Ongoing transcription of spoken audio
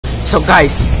So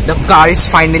guys, the car is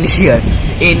finally here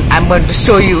and I'm going to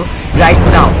show you right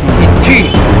now in 3,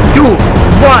 2,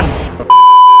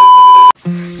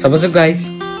 1. So what's up guys,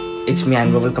 it's me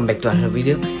and welcome back to another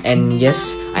video. And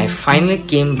yes, I finally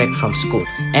came back from school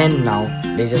and now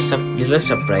there's a little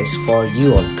surprise for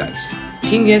you all guys. I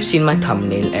think you have seen my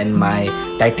thumbnail and my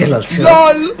title also.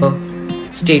 So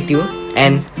stay tuned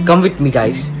and come with me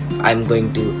guys. I'm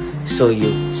going to show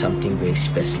you something very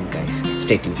special guys.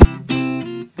 Stay tuned.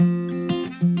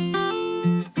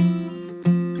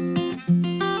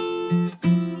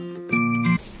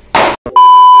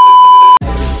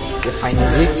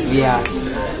 Finally reached.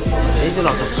 There's a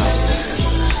lot of cars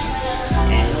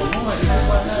and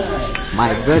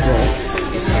my brother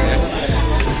is here.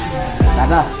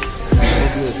 Dada,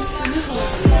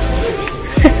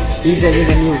 he's having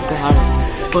a new car.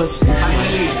 First new car.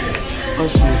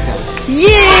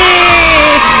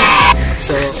 Yeah!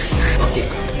 So okay,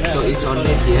 so it's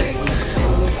already here and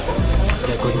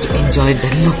we're going to enjoy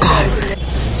the new car.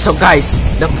 So guys,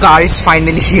 the car is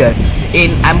finally here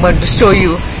and I'm going to show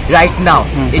you right now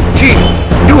in 3,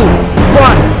 2, 1.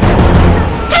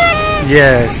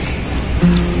 Yes.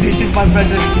 This is my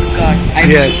brother's new car. I'm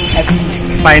yes. So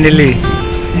happy. Finally.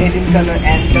 Red in color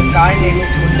and the car name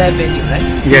is Venue, right?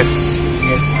 Yes.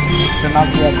 Yes. So now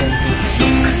we are going to look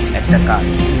at the car.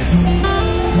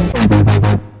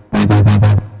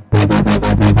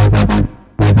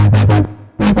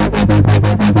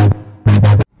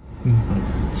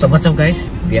 So what's up guys,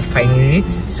 we have finally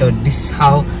reached. So this is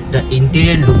how the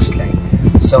interior looks like.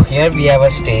 So here we have a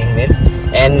steering wheel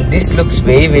and this looks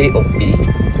very OP.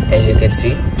 As you can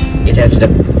see, it has the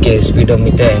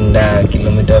speedometer and the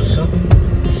kilometer also.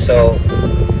 So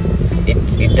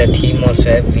the theme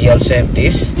also have, we also have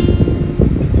this.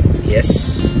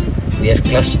 Yes, we have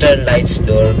cluster lights,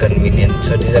 door convenient.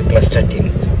 So this is a cluster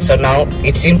theme. So now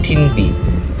it's in theme B.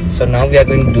 So now we are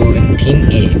going to do in theme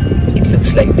A. It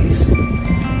looks like this.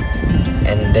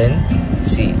 And then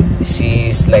C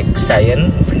is like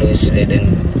cyan, blue is red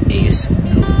and A is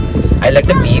blue. I like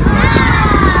the B most.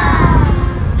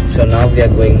 So now we are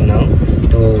going to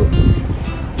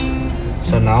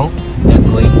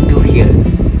here.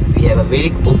 We have a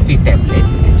very OP tablet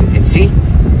as you can see.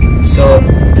 So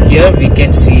here we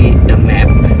can see the map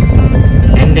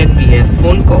and then we have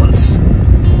phone calls.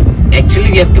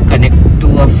 Actually we have to connect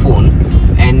to a phone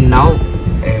and now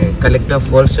collect a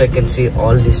phone so I can see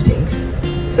all these things.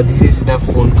 So this is the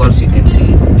phone calls you can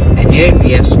see and here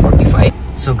we have Spotify.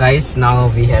 So guys, now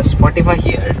we have Spotify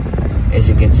here as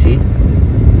you can see.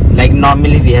 Like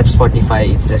normally we have Spotify,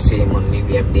 it's the same only,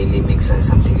 we have daily mix or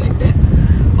something like that.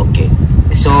 Okay,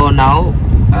 so now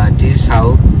this is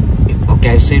how,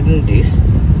 okay, I've said this.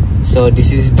 So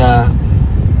this is the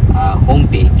home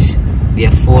page. We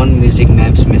have phone, music,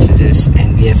 maps, messages,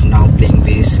 and we have now playing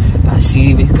this.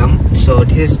 Siri will come. So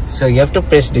this is, so you have to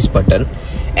press this button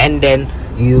and then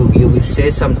you will say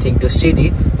something to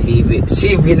Siri.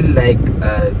 She will like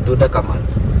do the command.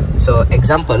 So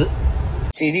example,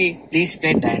 Siri, please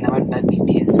play Dynamite by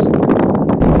BTS.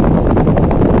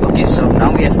 Okay, so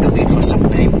now we have to wait for some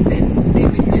time, then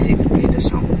she will play the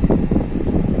song.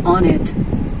 On it.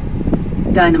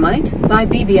 Dynamite by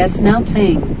BBS now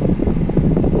playing.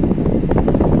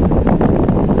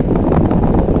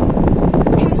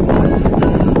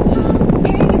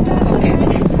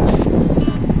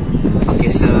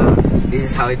 So this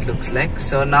is how it looks like.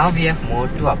 So now we have more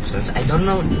two options. I don't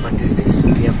know what is this.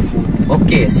 We have food.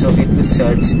 Okay, so it will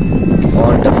search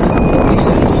all the food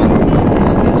locations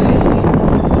as you can see.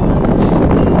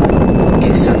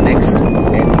 Okay, so next,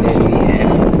 and then we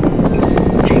have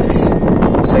drinks.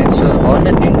 So it shows all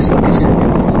the drinks location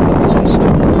and food locations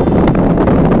too.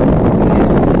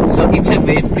 Yes. So it's a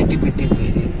very pretty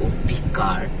OP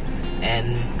car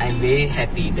and I'm very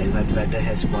happy that my brother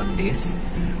has bought this.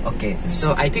 Okay,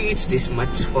 so I think it's this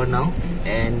much for now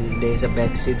and there's a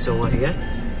back seats over here.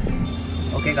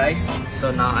 Okay guys,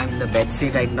 so now I'm in the back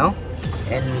seat right now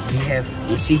and we have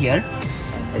AC here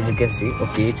as you can see.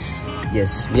 Okay, it's,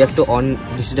 yes, we have to on,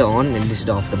 this is the on and this is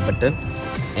the off the button,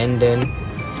 and then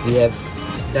we have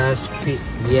the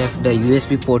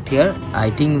USB port here.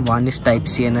 I think one is type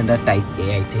C and another type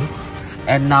A I think.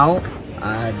 And now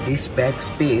this back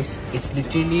space is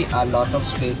literally a lot of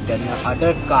space than the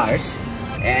other cars.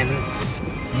 And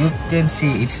you can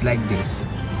see it's like this.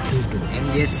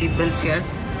 And we have seat belts here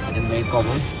and very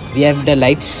common. We have the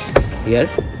lights here.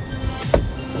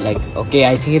 Like, okay,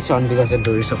 I think it's on because the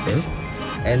door is open.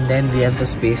 And then we have the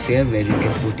space here where you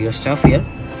can put your stuff here.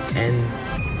 And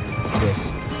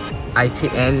yes, I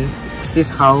think, and this is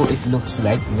how it looks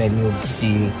like when you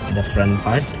see the front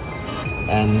part.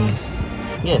 And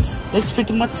yes, that's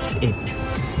pretty much it.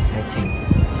 I think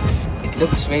it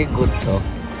looks very good though.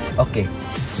 Okay,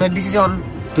 so this is all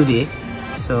today,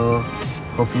 so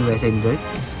hope you guys enjoyed.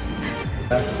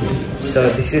 So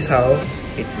this is how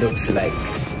it looks like,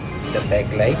 the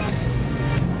backlight.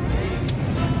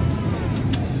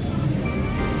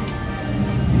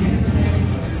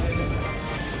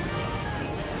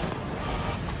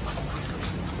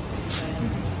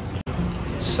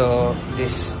 So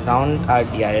this round are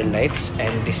the other lights,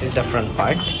 and this is the front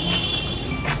part.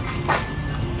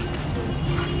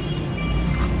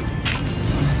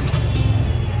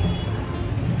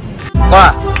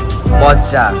 Wah,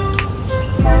 moja.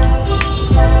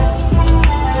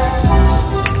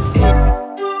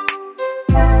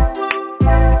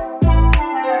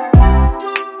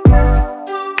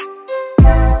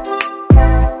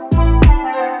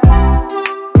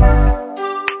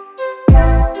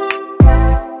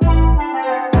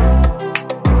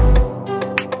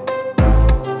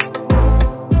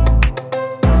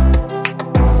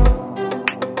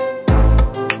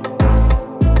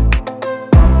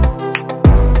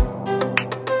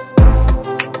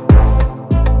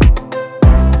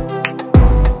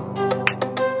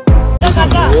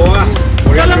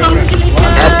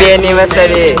 Happy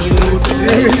anniversary!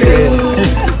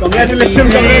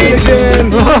 Congratulations!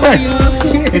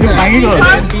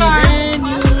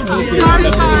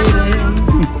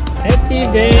 Happy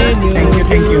Venue!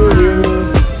 Thank you.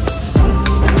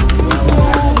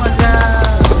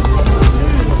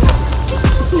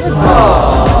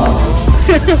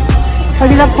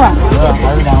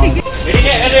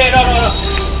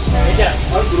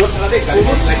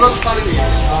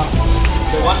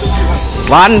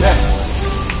 One.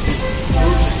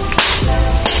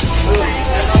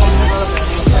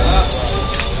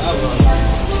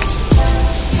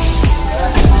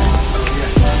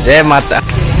 Jai Mata.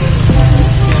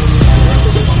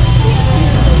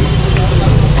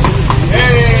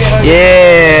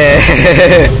 Yeah.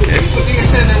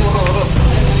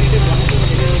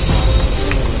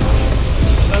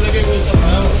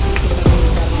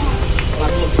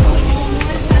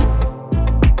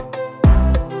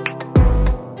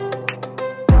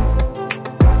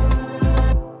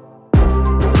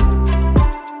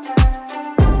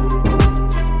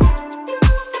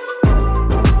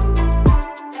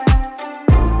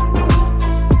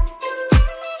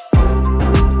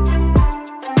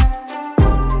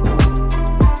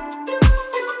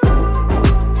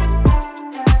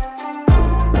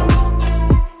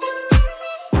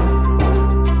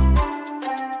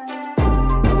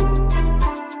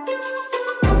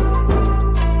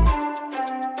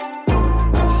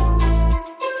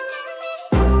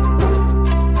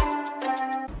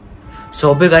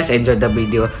 So hope you guys enjoyed the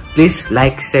video. Please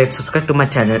like, share, subscribe to my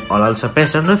channel, or also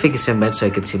press the notification bell so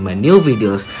you can see my new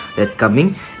videos that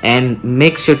coming. And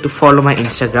make sure to follow my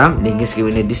Instagram, link is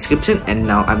given in the description. And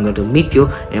now I'm going to meet you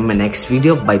in my next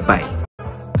video. Bye bye.